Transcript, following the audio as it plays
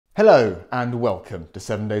Hello and welcome to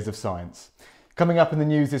 7 Days of Science. Coming up in the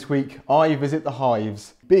news this week, I visit the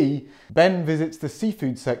hives, B, Ben visits the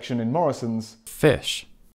seafood section in Morrison's, Fish,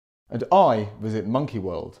 and I visit Monkey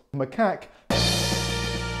World. Macaque.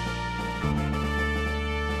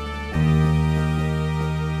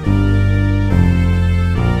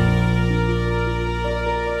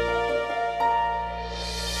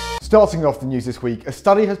 Starting off the news this week, a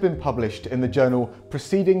study has been published in the journal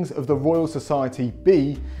Proceedings of the Royal Society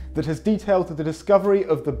B that has detailed the discovery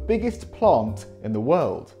of the biggest plant in the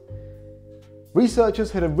world. Researchers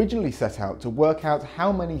had originally set out to work out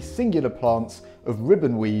how many singular plants of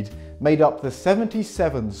ribbonweed made up the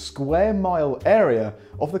 77 square mile area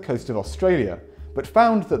of the coast of Australia, but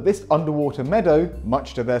found that this underwater meadow,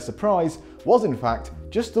 much to their surprise, was in fact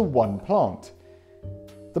just the one plant.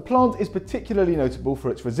 The plant is particularly notable for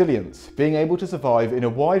its resilience, being able to survive in a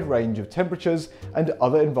wide range of temperatures and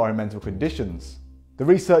other environmental conditions. The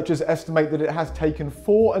researchers estimate that it has taken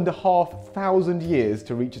 4,500 years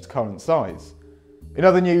to reach its current size. In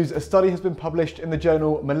other news, a study has been published in the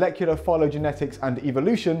journal Molecular Phylogenetics and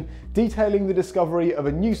Evolution detailing the discovery of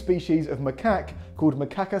a new species of macaque called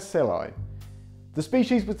Macaque. The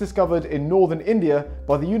species was discovered in northern India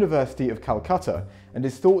by the University of Calcutta and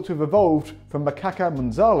is thought to have evolved from Macaque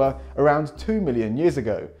munzala around 2 million years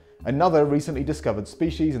ago, another recently discovered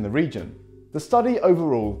species in the region. The study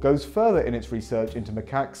overall goes further in its research into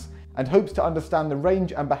macaques and hopes to understand the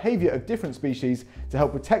range and behaviour of different species to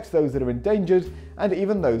help protect those that are endangered and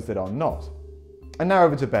even those that are not. And now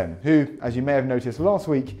over to Ben, who, as you may have noticed last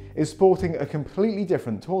week, is sporting a completely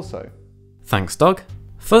different torso. Thanks, Doug.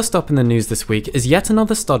 First up in the news this week is yet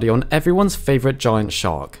another study on everyone's favourite giant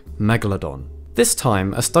shark, Megalodon. This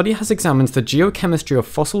time, a study has examined the geochemistry of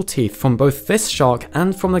fossil teeth from both this shark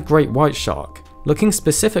and from the great white shark, looking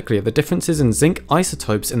specifically at the differences in zinc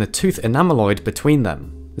isotopes in the tooth enameloid between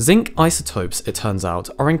them. Zinc isotopes, it turns out,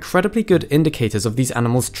 are incredibly good indicators of these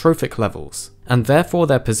animals' trophic levels, and therefore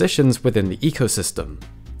their positions within the ecosystem.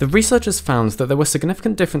 The researchers found that there were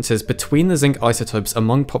significant differences between the zinc isotopes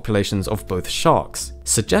among populations of both sharks,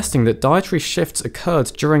 suggesting that dietary shifts occurred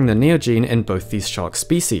during the Neogene in both these shark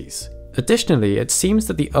species. Additionally, it seems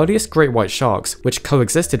that the earliest great white sharks, which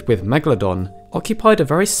coexisted with Megalodon, occupied a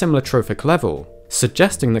very similar trophic level,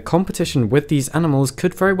 suggesting that competition with these animals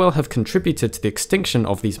could very well have contributed to the extinction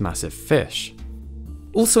of these massive fish.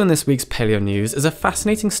 Also in this week's paleo news is a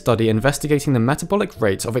fascinating study investigating the metabolic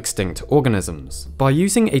rate of extinct organisms. By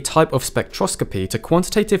using a type of spectroscopy to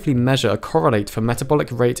quantitatively measure a correlate for metabolic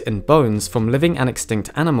rate in bones from living and extinct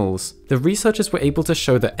animals, the researchers were able to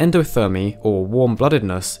show that endothermy, or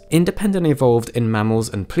warm-bloodedness, independently evolved in mammals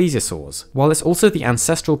and plesiosaurs, while it's also the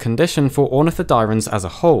ancestral condition for ornithodyrans as a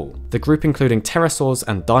whole, the group including pterosaurs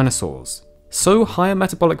and dinosaurs. So higher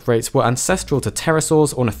metabolic rates were ancestral to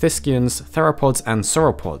pterosaurs, ornithischians, theropods and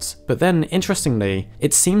sauropods, but then, interestingly,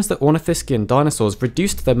 it seems that ornithischian dinosaurs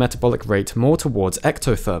reduced their metabolic rate more towards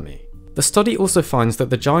ectothermy. The study also finds that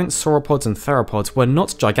the giant sauropods and theropods were not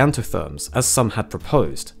gigantotherms, as some had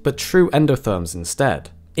proposed, but true endotherms instead.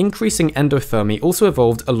 Increasing endothermy also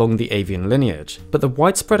evolved along the avian lineage, but the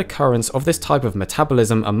widespread occurrence of this type of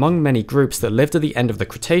metabolism among many groups that lived at the end of the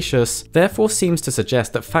Cretaceous therefore seems to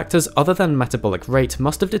suggest that factors other than metabolic rate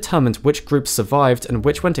must have determined which groups survived and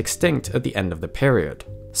which went extinct at the end of the period.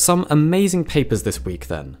 Some amazing papers this week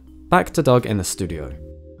then. Back to Doug in the studio.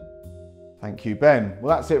 Thank you, Ben.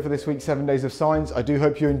 Well, that's it for this week's 7 Days of Science. I do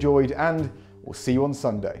hope you enjoyed and we'll see you on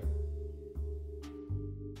Sunday.